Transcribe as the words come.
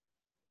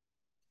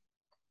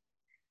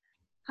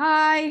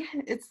Hi,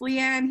 it's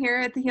Leanne here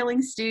at the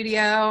Healing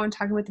Studio. I'm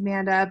talking with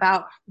Amanda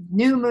about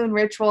new moon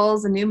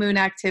rituals and new moon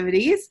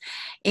activities.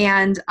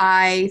 And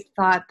I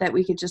thought that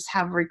we could just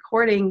have a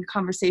recording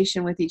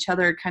conversation with each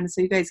other, kind of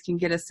so you guys can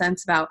get a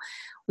sense about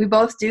we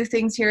both do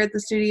things here at the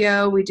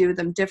studio. We do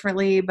them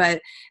differently,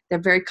 but they're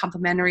very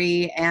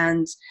complementary.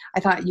 And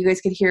I thought you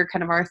guys could hear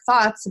kind of our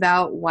thoughts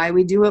about why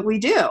we do what we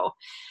do.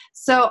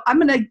 So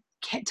I'm going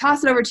to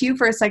toss it over to you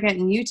for a second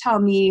and you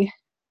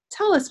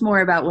tell us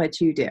more about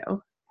what you do.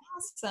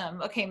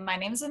 Awesome. Okay, my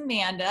name's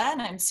Amanda,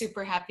 and I'm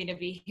super happy to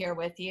be here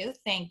with you.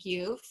 Thank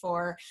you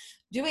for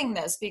doing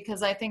this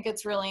because I think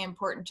it's really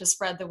important to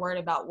spread the word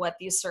about what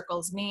these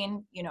circles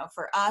mean,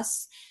 for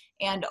us,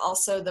 and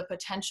also the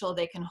potential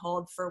they can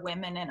hold for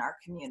women in our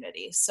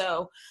community.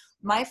 So,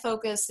 my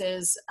focus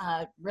is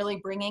really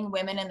bringing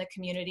women in the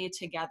community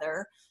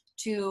together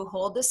to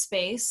hold the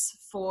space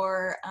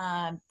for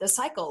the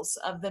cycles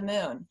of the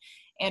moon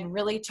and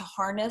really to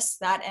harness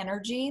that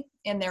energy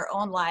in their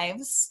own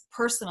lives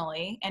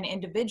personally and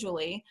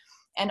individually,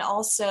 and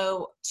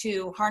also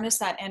to harness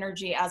that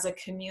energy as a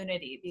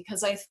community.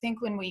 Because I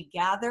think when we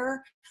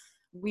gather,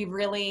 we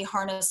really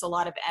harness a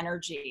lot of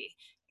energy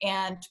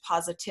and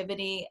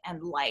positivity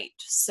and light.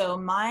 So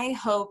my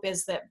hope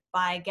is that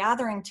by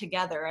gathering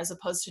together, as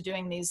opposed to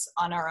doing these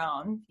on our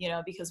own,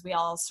 because we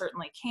all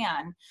certainly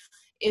can,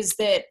 is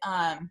that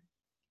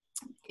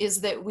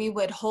we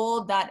would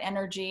hold that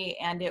energy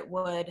and it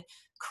would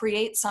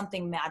create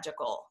something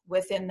magical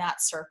within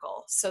that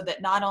circle, so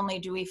that not only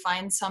do we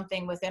find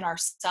something within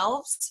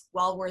ourselves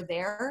while we're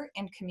there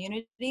in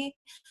community,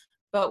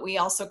 but we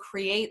also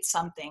create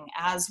something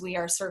as we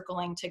are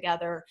circling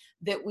together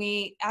that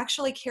we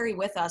actually carry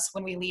with us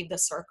when we leave the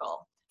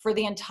circle for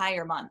the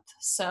entire month.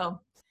 So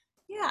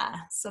yeah,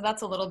 so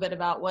that's a little bit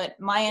about what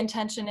my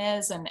intention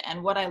is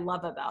and what I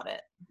love about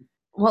it.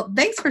 Well,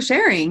 thanks for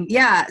sharing.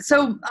 Yeah.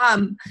 So,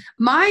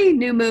 my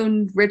new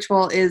moon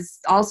ritual is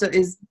also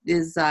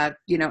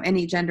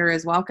any gender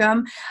is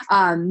welcome.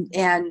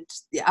 And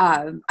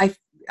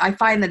I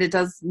find that it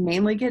does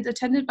mainly get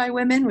attended by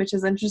women, which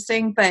is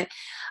interesting. But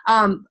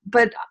I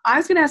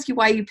was going to ask you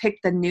why you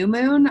picked the new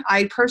moon.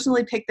 I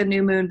personally picked the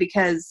new moon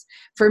because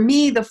for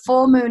me, the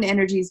full moon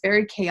energy is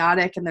very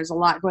chaotic and there's a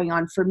lot going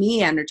on for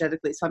me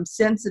energetically. So I'm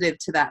sensitive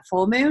to that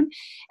full moon.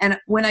 And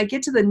when I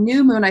get to the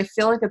new moon, I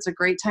feel like it's a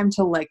great time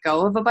to let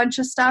go of a bunch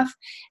of stuff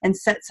and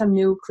set some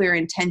new clear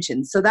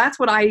intentions. So that's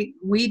what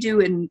we do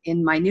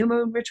in my new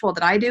moon ritual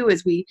that I do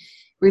is we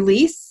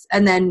release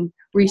and then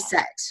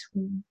reset.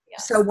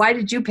 So Yes. why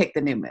did you pick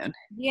the new moon?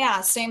 Yeah,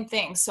 same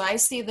thing. So I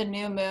see the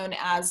new moon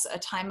as a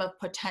time of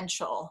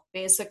potential,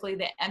 basically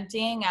the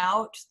emptying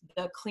out,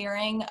 the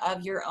clearing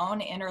of your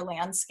own inner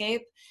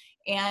landscape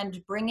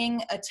and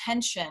bringing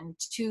attention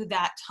to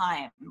that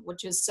time,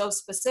 which is so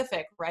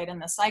specific, right, in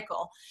the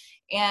cycle.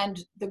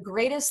 And the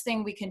greatest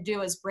thing we can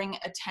do is bring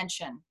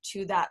attention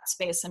to that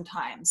space and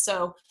time.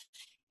 So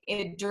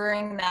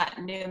during that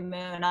new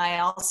moon, I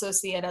also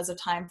see it as a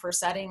time for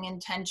setting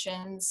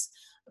intentions,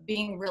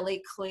 being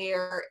really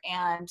clear,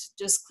 and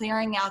just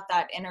clearing out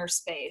that inner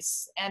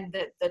space. And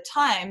the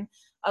time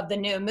of the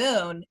new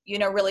moon,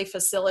 really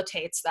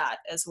facilitates that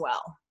as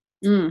well.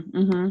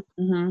 Mm-hmm,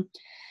 mm-hmm.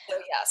 So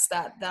yes,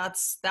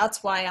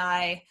 that's why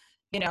I,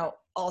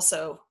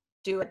 also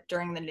do it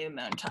during the new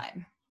moon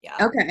time. Yeah.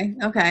 Okay.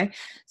 Okay.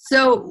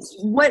 So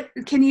what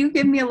can you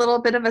give me a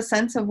little bit of a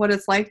sense of what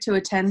it's like to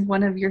attend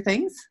one of your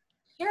things?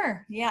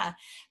 Sure. Yeah.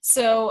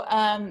 So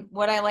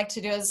what I like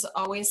to do is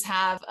always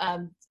have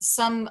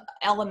some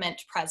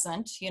element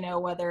present,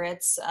 whether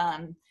it's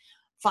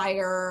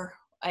fire,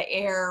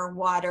 air,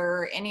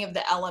 water, any of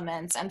the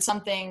elements, and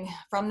something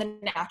from the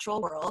natural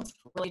world,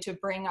 really to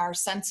bring our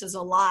senses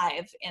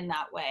alive in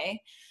that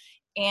way.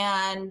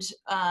 And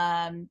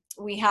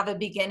we have a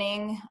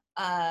beginning,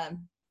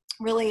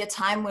 really a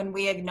time when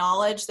we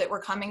acknowledge that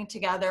we're coming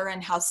together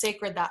and how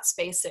sacred that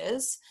space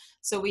is.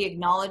 So we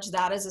acknowledge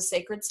that as a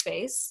sacred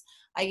space.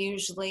 I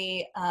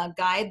usually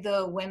guide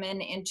the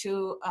women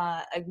into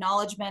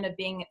acknowledgement of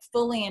being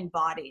fully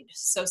embodied.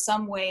 So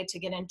some way to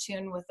get in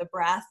tune with the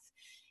breath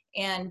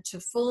and to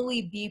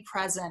fully be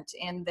present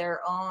in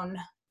their own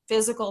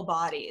physical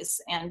bodies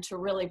and to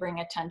really bring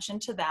attention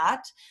to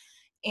that.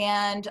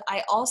 And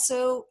I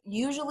also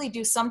usually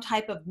do some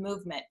type of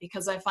movement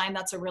because I find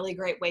that's a really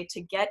great way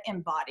to get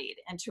embodied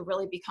and to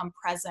really become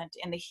present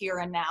in the here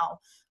and now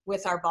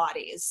with our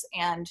bodies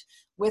and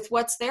with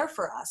what's there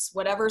for us,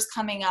 whatever's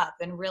coming up.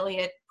 And really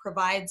it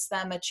provides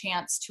them a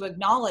chance to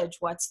acknowledge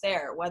what's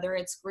there, whether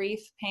it's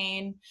grief,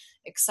 pain,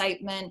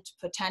 excitement,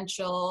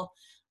 potential,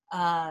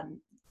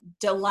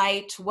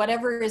 delight,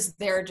 whatever is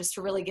there, just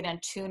to really get in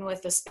tune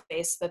with the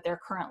space that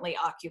they're currently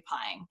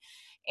occupying.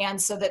 And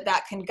so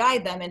that can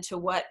guide them into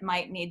what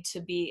might need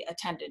to be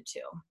attended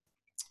to.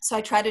 So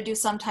I try to do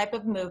some type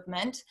of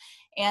movement.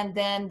 And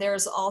then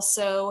there's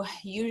also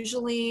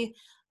usually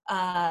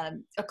a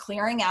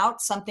clearing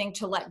out, something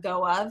to let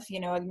go of,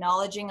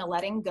 acknowledging a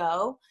letting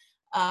go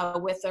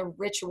with a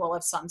ritual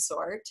of some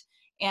sort.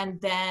 And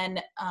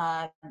then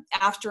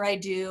after I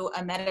do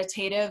a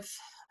meditative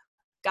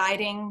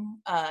guiding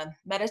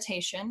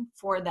meditation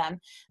for them.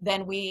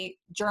 Then we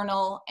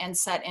journal and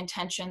set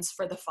intentions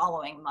for the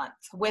following month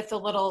with a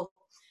little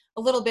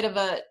bit of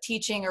a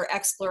teaching or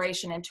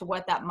exploration into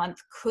what that month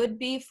could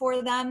be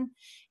for them.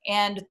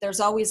 And there's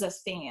always a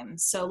theme.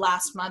 So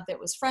last month it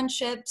was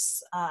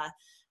friendships.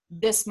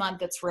 This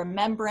month it's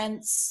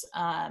remembrance.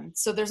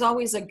 So there's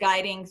always a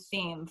guiding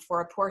theme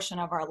for a portion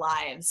of our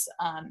lives.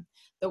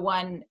 The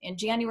one in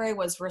January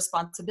was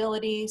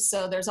responsibility.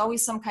 So there's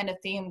always some kind of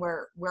theme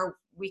where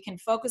we can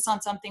focus on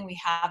something we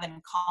have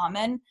in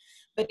common,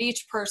 but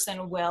each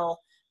person will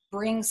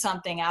bring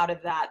something out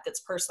of that that's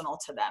personal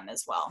to them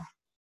as well.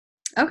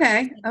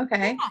 Okay. Yeah,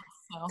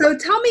 So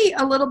tell me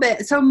a little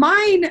bit. So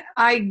mine,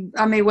 on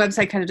my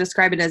website kind of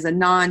describe it as a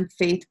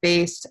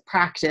non-faith-based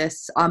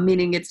practice,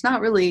 meaning it's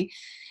not really,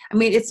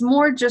 it's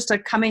more just a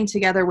coming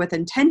together with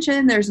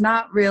intention. There's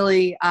not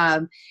really,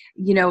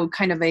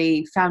 kind of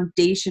a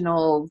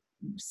foundational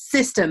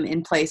system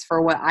in place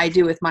for what I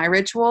do with my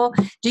ritual.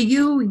 Do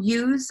you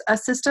use a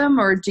system,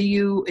 or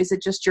is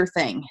it just your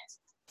thing?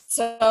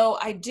 So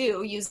I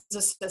do use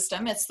a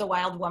system. It's the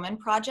Wild Woman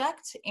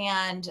Project.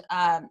 And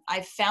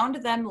I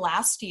found them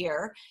last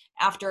year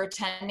after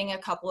attending a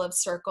couple of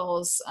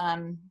circles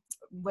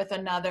with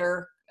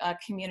another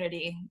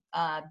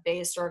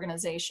community-based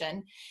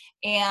organization.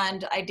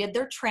 And I did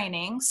their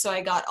training. So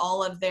I got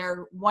all of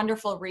their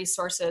wonderful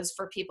resources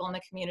for people in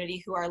the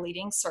community who are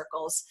leading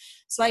circles.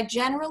 So I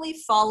generally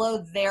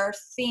follow their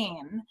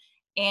theme.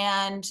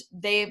 And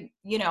they,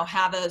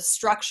 have a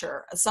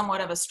structure, somewhat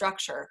of a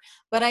structure,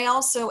 but I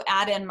also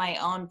add in my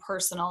own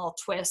personal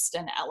twist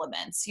and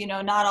elements.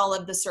 Not all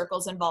of the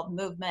circles involve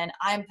movement.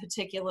 I'm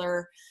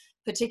particularly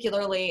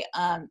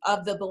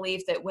of the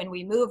belief that when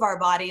we move our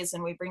bodies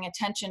and we bring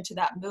attention to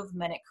that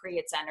movement, it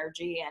creates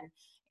energy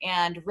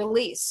and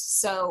release.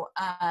 So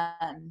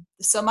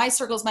my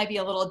circles might be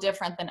a little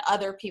different than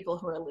other people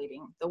who are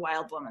leading the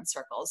Wild Woman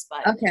circles.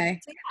 But okay,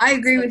 so yeah, I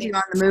agree with you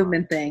on the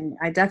movement thing.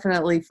 I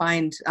definitely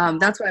find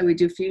that's why we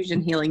do fusion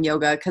healing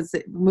yoga, because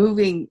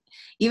moving,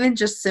 even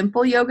just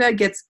simple yoga,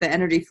 gets the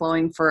energy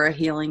flowing for a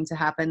healing to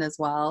happen as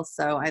well.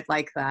 So I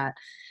like that.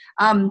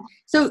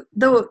 So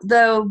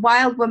the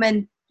Wild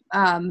Woman,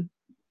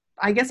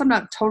 I guess I'm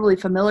not totally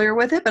familiar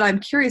with it, but I'm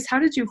curious, how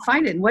did you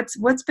find it? And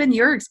what's been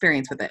your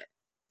experience with it?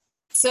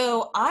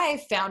 So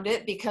I found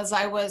it because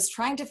I was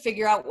trying to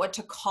figure out what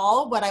to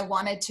call what I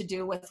wanted to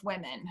do with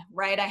women,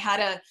 right?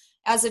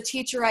 As a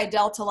teacher, I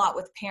dealt a lot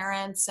with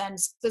parents and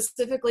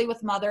specifically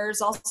with mothers,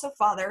 also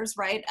fathers,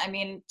 right?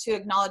 To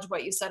acknowledge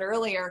what you said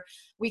earlier,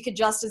 we could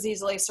just as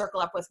easily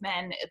circle up with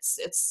men.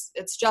 It's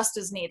just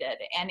as needed.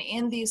 And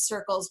in these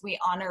circles, we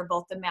honor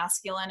both the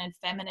masculine and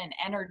feminine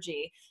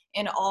energy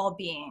in all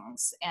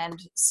beings.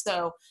 And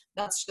so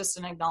that's just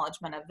an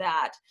acknowledgement of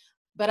that.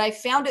 But I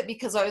found it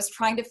because I was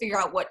trying to figure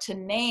out what to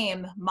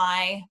name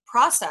my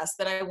process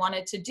that I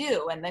wanted to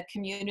do and the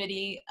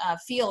community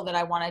feel that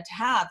I wanted to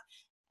have.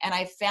 And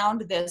I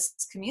found this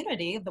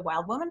community, the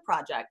Wild Woman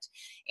Project.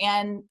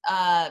 And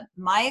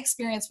my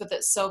experience with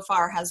it so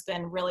far has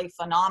been really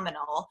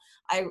phenomenal.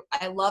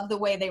 I love the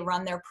way they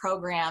run their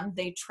program.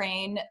 They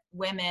train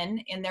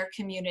women in their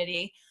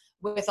community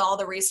with all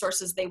the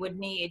resources they would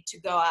need to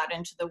go out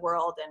into the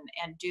world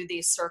and do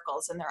these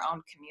circles in their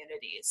own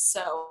communities.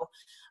 So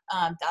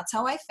that's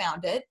how I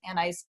found it. And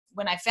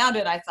when I found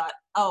it, I thought,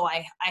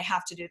 I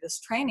have to do this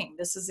training.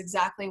 This is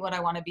exactly what I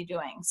want to be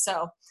doing.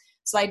 So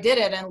I did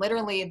it. And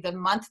literally the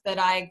month that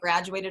I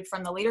graduated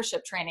from the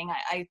leadership training,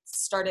 I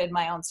started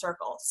my own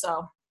circle.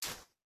 So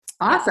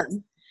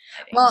awesome.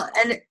 Yeah. Well,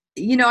 and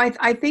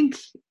I think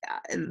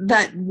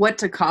that what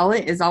to call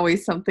it is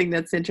always something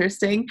that's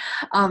interesting,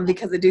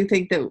 because I do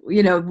think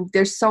that,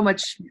 there's so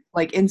much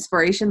like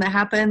inspiration that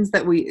happens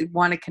that we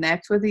want to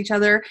connect with each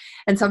other.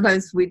 And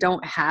sometimes we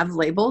don't have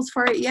labels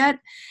for it yet.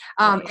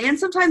 And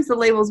sometimes the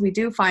labels we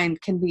do find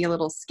can be a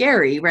little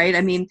scary, right?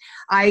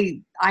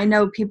 I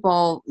know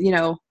people,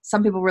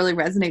 some people really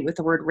resonate with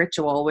the word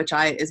ritual, which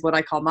is what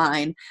I call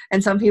mine.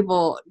 And some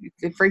people,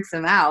 it freaks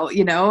them out,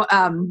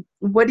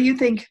 what do you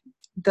think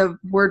the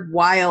word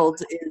wild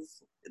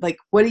is like?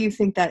 What do you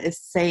think that is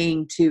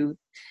saying to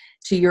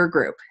your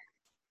group?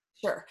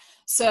 Sure.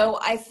 So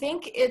I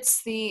think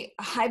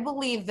I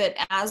believe that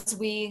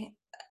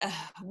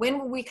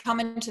when we come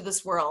into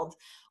this world,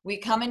 we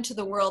come into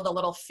the world a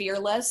little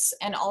fearless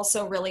and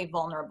also really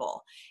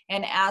vulnerable.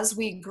 And as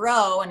we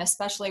grow, and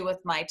especially with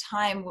my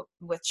time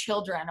with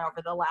children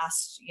over the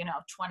last,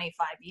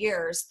 25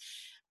 years,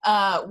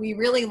 we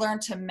really learn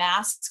to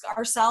mask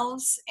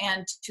ourselves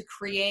and to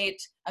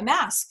create a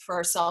mask for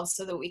ourselves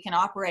so that we can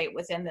operate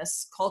within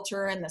this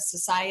culture and this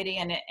society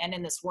and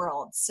in this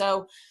world.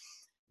 So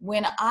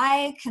when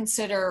I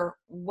consider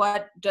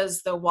what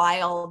does the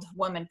Wild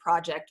Woman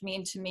Project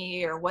mean to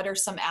me, or what are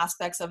some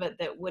aspects of it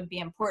that would be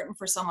important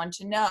for someone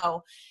to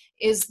know,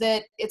 is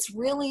that it's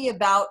really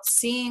about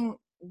seeing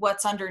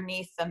what's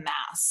underneath the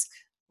mask,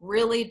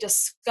 really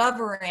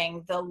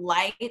discovering the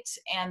light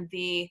and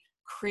the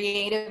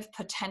creative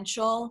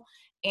potential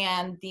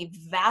and the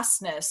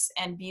vastness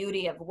and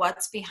beauty of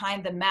what's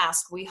behind the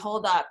mask we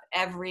hold up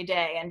every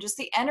day, and just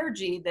the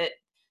energy that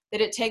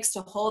that it takes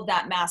to hold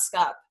that mask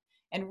up,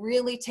 and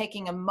really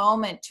taking a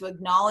moment to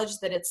acknowledge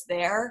that it's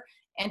there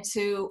and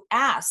to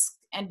ask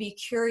and be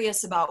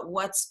curious about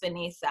what's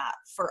beneath that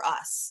for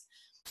us.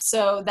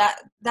 So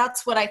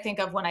that's what I think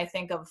of when I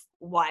think of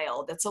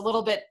wild. It's a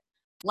little bit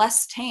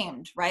less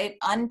tamed, right?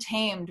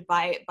 Untamed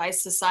by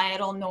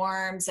societal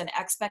norms and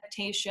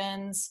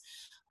expectations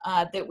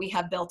that we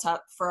have built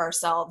up for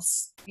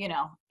ourselves,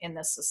 in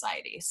this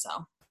society. So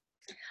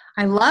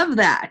I love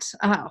that.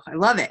 Oh, I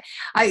love it.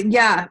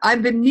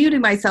 I've been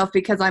muting myself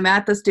because I'm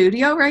at the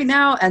studio right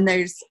now and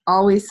there's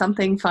always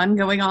something fun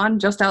going on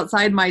just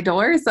outside my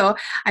door. So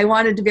I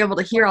wanted to be able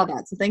to hear all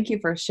that. So thank you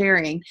for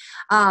sharing.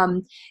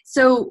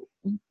 So,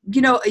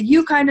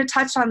 you kind of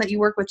touched on that you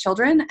work with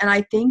children, and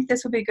I think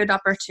this would be a good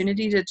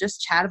opportunity to just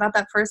chat about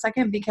that for a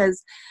second,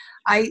 because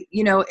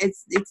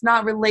it's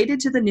not related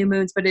to the new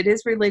moons, but it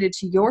is related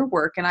to your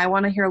work. And I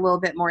want to hear a little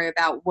bit more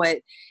about what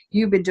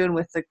you've been doing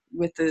with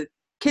the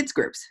kids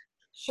groups.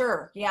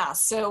 Sure. Yeah.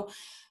 So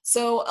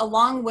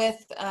along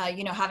with,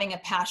 having a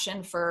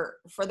passion for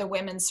the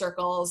women's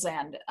circles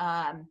and,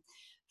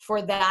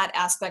 for that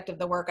aspect of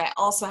the work, I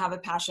also have a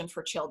passion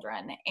for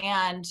children.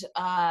 And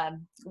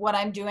what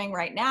I'm doing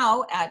right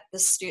now at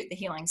the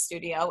Healing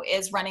Studio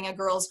is running a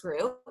girls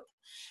group,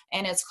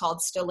 and it's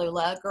called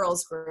Stillula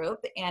Girls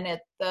Group. And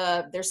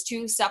there's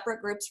 2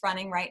 separate groups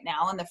running right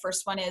now. And the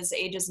first one is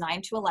ages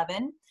 9 to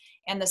 11.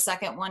 And the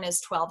second one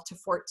is 12 to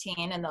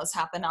 14. And those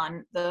happen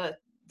on the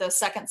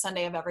second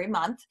Sunday of every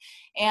month.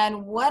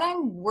 And what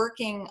I'm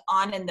working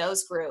on in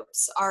those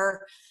groups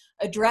are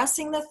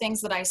addressing the things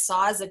that I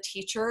saw as a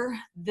teacher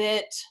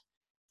that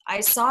I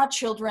saw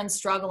children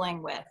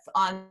struggling with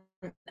on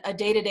a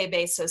day-to-day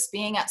basis,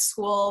 being at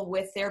school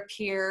with their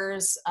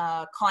peers,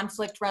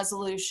 conflict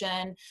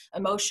resolution,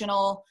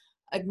 emotional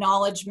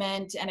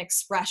acknowledgement and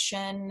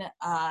expression,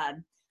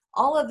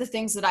 all of the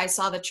things that I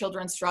saw the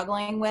children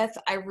struggling with.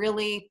 I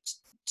really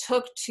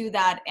took to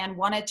that and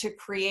wanted to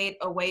create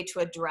a way to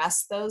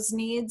address those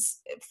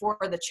needs for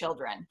the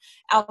children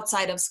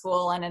outside of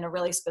school and in a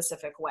really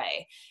specific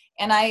way.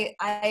 And I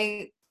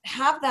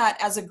have that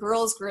as a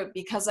girls group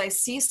because I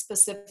see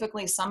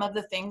specifically some of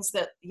the things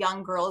that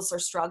young girls are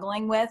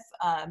struggling with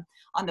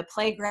on the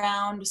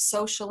playground,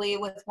 socially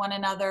with one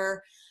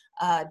another,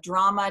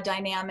 drama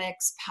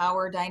dynamics,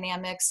 power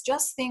dynamics,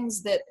 just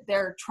things that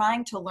they're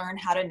trying to learn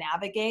how to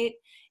navigate,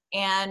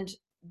 and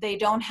they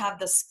don't have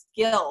the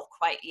skill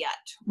quite yet,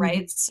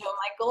 right? Mm-hmm. So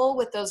my goal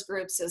with those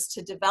groups is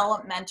to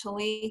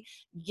developmentally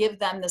give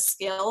them the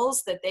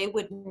skills that they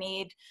would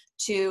need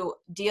to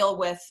deal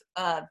with,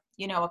 a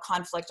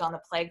conflict on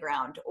the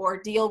playground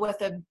or deal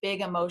with a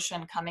big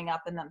emotion coming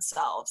up in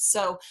themselves.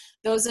 So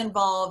those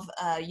involve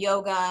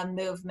yoga,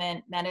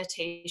 movement,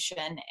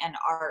 meditation, and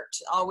art,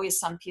 always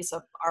some piece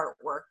of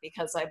artwork,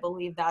 because I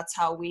believe that's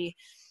how we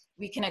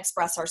can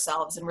express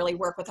ourselves and really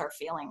work with our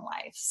feeling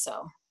life.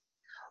 So.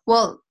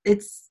 Well,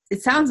 it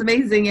sounds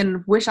amazing,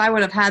 and wish I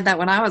would have had that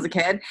when I was a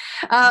kid.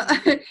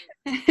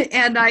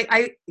 And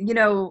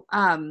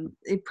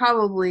it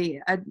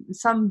probably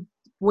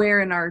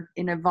somewhere in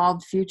an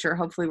evolved future,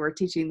 hopefully we're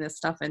teaching this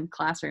stuff in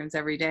classrooms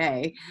every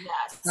day.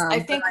 Yes, I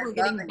think we're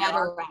getting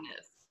better at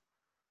it.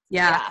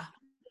 Yeah.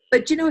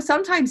 But,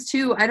 sometimes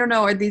too, I don't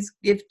know,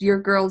 if your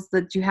girls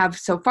that you have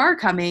so far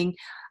coming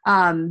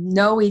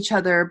know each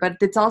other, but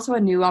it's also a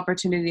new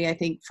opportunity, I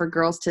think, for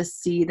girls to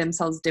see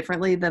themselves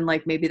differently than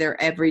like maybe their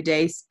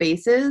everyday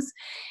spaces,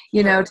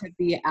 Sure. To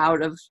be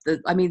out of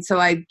so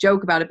I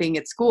joke about it being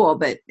at school,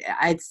 but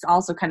it's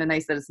also kind of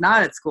nice that it's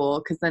not at school,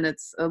 because then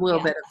it's a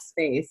little bit of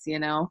space,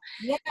 Yeah,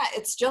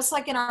 it's just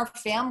like in our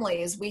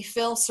families, we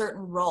fill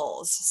certain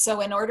roles.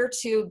 So in order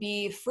to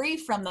be free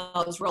from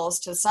those roles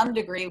to some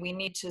degree, we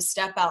need to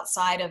step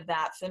outside of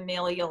that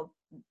familial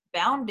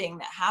bounding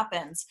that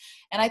happens.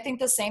 And I think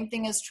the same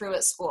thing is true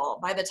at school.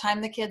 By the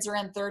time the kids are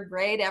in 3rd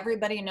grade,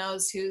 everybody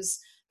knows who's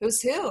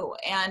who.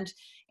 And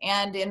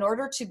in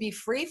order to be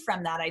free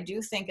from that, I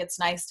do think it's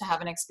nice to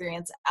have an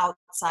experience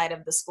outside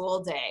of the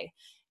school day.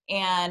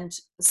 And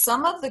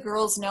some of the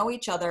girls know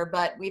each other,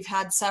 but we've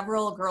had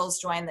several girls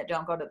join that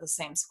don't go to the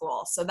same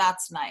school. So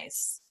that's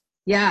nice.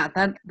 Yeah,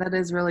 that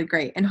is really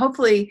great. And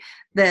hopefully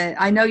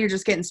I know you're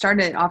just getting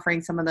started offering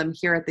some of them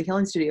here at the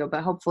Healing Studio,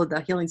 but hopefully the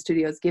Healing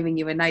Studio is giving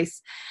you a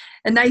nice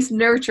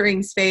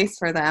nurturing space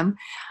for them.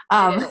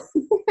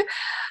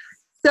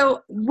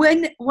 So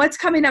what's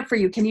coming up for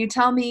you? Can you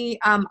tell me,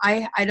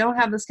 I don't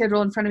have the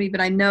schedule in front of me,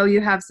 but I know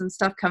you have some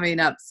stuff coming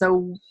up.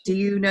 So do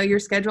you know your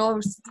schedule?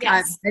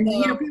 Yes. And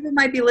people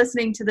might be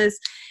listening to this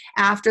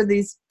after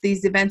these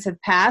events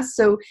have passed.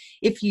 So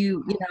if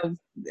you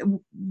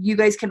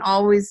guys can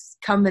always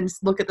come and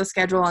look at the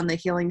schedule on the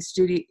Healing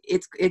Studio.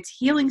 It's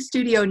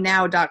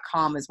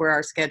healingstudionow.com is where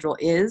our schedule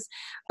is.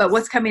 But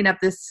what's coming up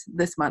this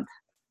month?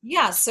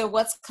 Yeah, so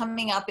what's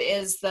coming up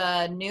is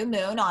the new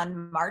moon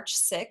on March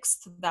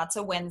 6th. That's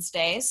a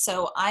Wednesday.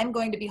 So I'm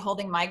going to be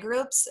holding my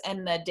groups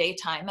in the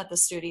daytime at the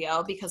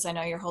studio, because I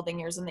know you're holding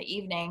yours in the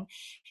evening.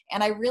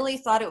 And I really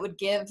thought it would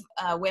give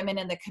women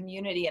in the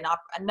community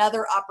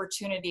another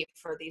opportunity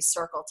for these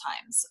circle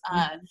times.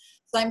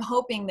 So I'm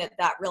hoping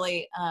that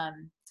really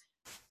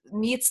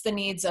meets the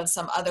needs of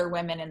some other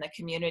women in the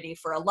community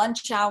for a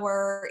lunch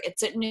hour.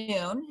 It's at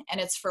noon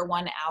and it's for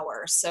 1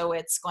 hour. So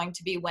it's going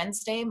to be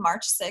Wednesday,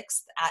 March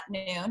 6th at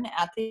noon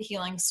at the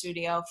Healing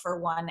Studio for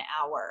 1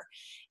 hour.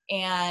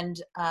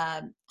 And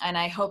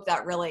I hope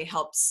that really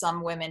helps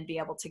some women be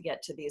able to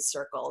get to these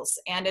circles.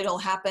 And it'll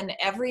happen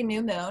every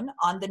new moon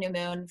on the new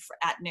moon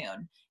at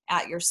noon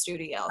at your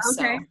studio.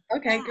 Okay. So,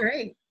 okay,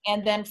 great.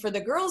 And then for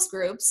the girls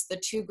groups, the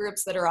 2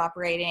 groups that are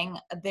operating,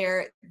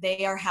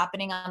 they are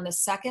happening on the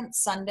second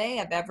Sunday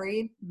of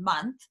every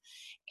month.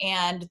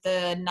 And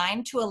the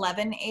 9 to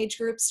 11 age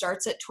group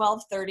starts at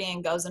 12:30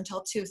 and goes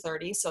until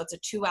 2:30. So it's a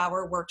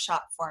 2-hour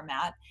workshop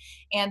format.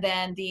 And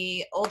then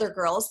the older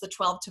girls, the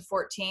 12 to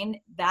 14,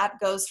 that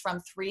goes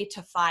from 3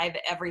 to 5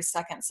 every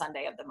second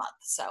Sunday of the month.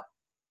 So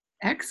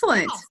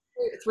excellent. Yeah,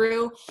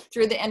 through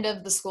the end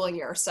of the school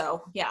year.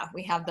 So yeah,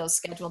 we have those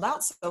scheduled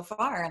out so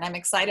far, and I'm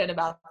excited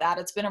about that.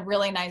 It's been a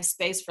really nice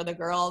space for the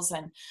girls,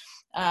 and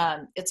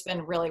it's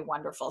been really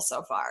wonderful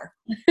so far.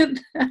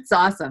 That's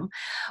awesome.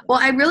 Well,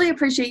 I really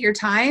appreciate your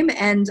time,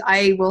 and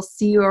I will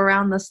see you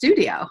around the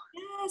studio.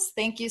 Yes,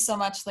 thank you so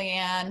much,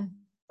 Leanne.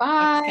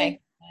 Bye.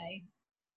 Okay, bye.